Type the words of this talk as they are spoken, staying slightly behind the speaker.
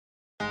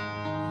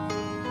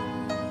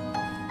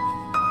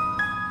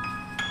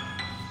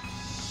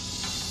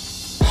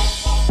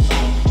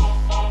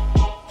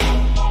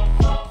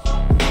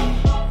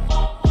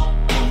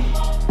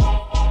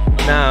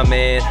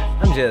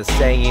I'm just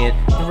saying.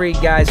 3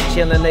 guys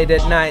chilling late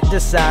at night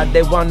decide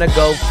they wanna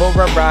go for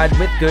a ride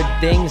with good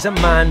things in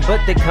mind,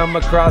 but they come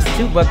across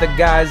 2 other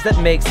guys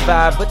that makes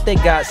 5, but they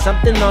got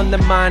something on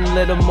their mind a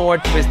little more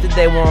twisted.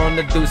 They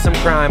wanna do some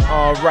crime.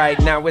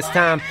 Alright, now it's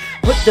time.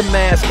 Put the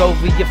mask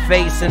over your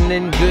face and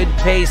in good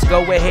pace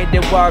go ahead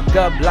and walk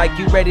up like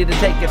you ready to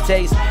take a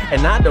taste.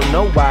 And I don't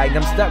know why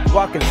I'm stuck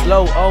walking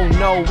slow. Oh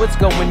no, what's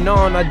going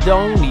on? I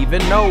don't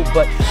even know,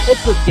 but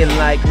it's looking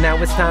like now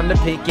it's time to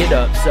pick it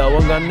up. So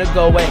I'm gonna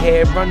go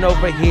ahead, run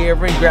over here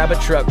and grab a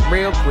truck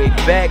real quick,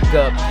 back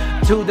up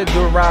to the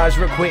garage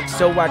real quick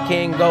so I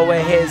can go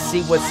ahead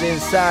see what's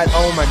inside.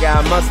 Oh my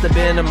god, must have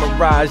been a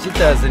mirage. It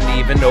doesn't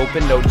even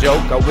open, no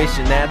joke. I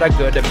wishing that I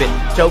could have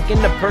been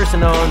choking the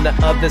person on the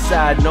other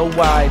side. No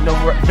why,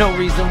 no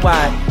reason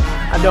why.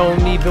 I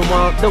don't even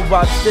want the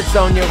watch that's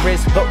on your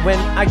wrist, but when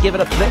I give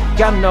it a flick,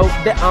 I know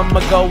that I'ma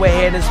go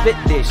ahead and spit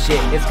this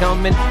shit. It's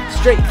coming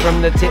straight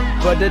from the tip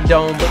of the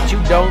dome, but you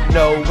don't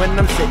know when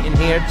I'm sitting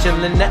here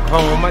chilling at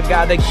home. I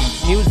gotta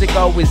keep music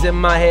always in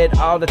my head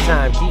all the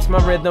time, keeps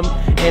my rhythm,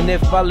 and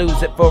if I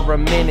lose it for a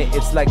minute,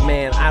 it's like,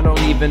 man, I don't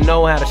even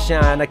know how to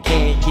shine. I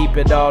can't keep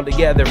it all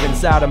together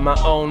inside of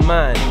my own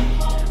mind.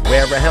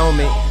 Wear a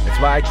helmet,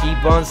 that's why I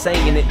keep on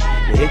saying it.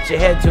 You hit your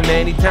head too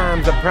many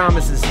times, I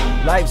promise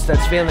life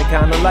starts feeling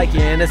kinda like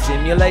you're in a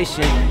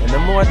simulation. And the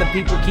more the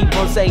people keep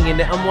on saying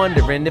it, I'm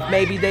wondering if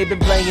maybe they've been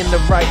playing the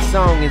right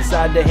song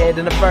inside their head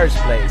in the first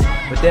place.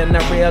 But then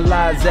I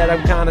realize that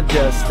I'm kinda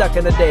just stuck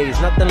in a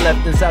daze. Nothing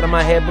left inside of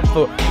my head but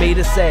for me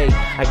to say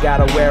I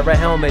gotta wear a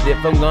helmet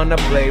if I'm gonna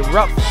play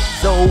rough.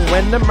 So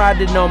when I'm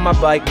riding on my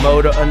bike,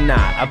 motor or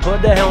not, I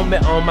put a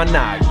helmet on my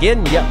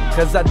noggin, yup,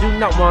 cause I do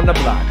not wanna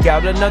block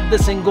out another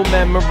single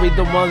memory.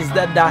 The ones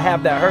that I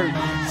have that hurt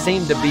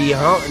seem to be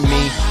haunting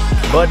me,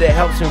 but it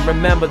helps me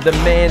remember the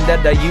man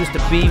that I used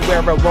to be, where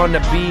I wanna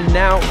be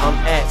now I'm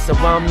at. So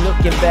I'm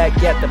looking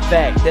back at the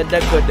fact that I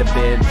could have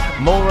been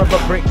more of a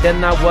prick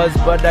than I was,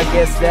 but I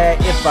guess that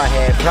if I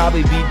had,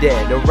 probably be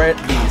dead, or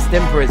at least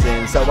in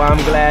prison. So I'm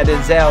glad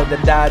as hell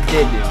that I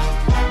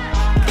didn't.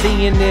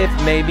 Seeing if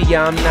maybe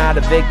I'm not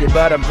evicted,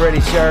 but I'm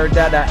pretty sure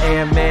that I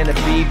am, man.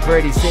 It'd be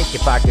pretty sick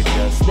if I could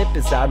just slip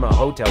inside my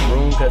hotel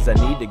room, cause I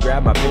need to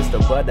grab my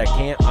pistol, but I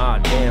can't. Aw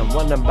damn,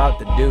 what I'm about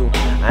to do.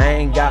 I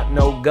ain't got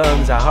no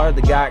guns, I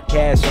hardly got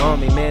cash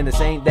on me, man.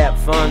 This ain't that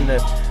fun to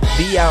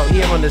be out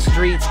here on the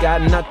streets, got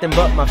nothing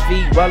but my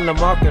feet while I'm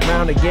walking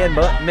around again.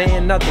 But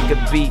man, nothing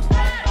could beat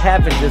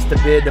having just a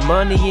bit of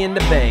money in the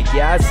bank.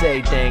 Yeah, I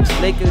say thanks,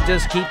 Flicker,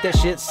 just keep that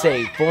shit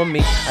safe for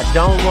me. I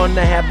don't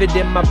wanna have it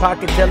in my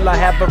pocket till I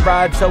have a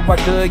ride so I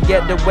could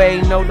get away.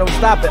 No, don't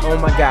stop it, oh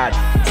my god.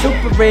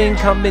 Super Ring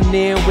coming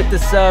in with the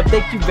sub,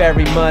 thank you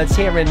very much.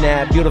 Hearing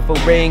that beautiful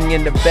ring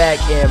in the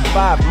back, and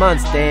 5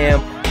 months,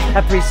 damn. I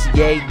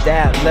appreciate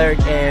that lurk,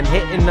 and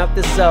hitting up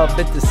the sub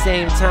at the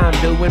same time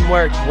doing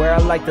work where I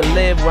like to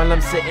live while I'm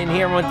sitting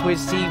here on Twitch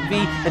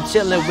TV and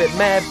chilling with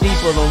mad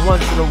people. And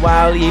once in a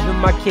while even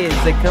my kids,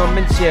 they come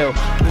and chill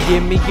and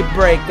give me a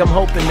break. I'm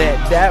hoping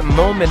that that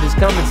moment is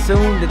coming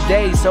soon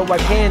today so I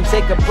can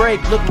take a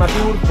break, look my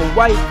beautiful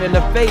wife in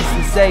the face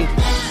and say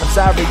I'm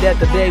sorry that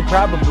the day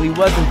probably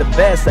wasn't the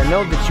best. I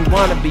know that you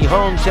wanna be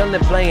home chilling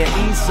playing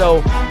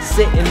ESO,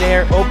 sitting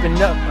there open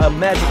up a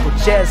magical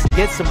chest,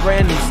 get some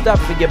brand new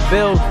stuff for your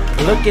build,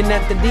 looking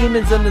at the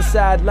demons on the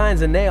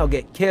sidelines, and they all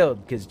get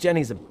killed because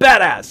Jenny's a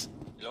badass.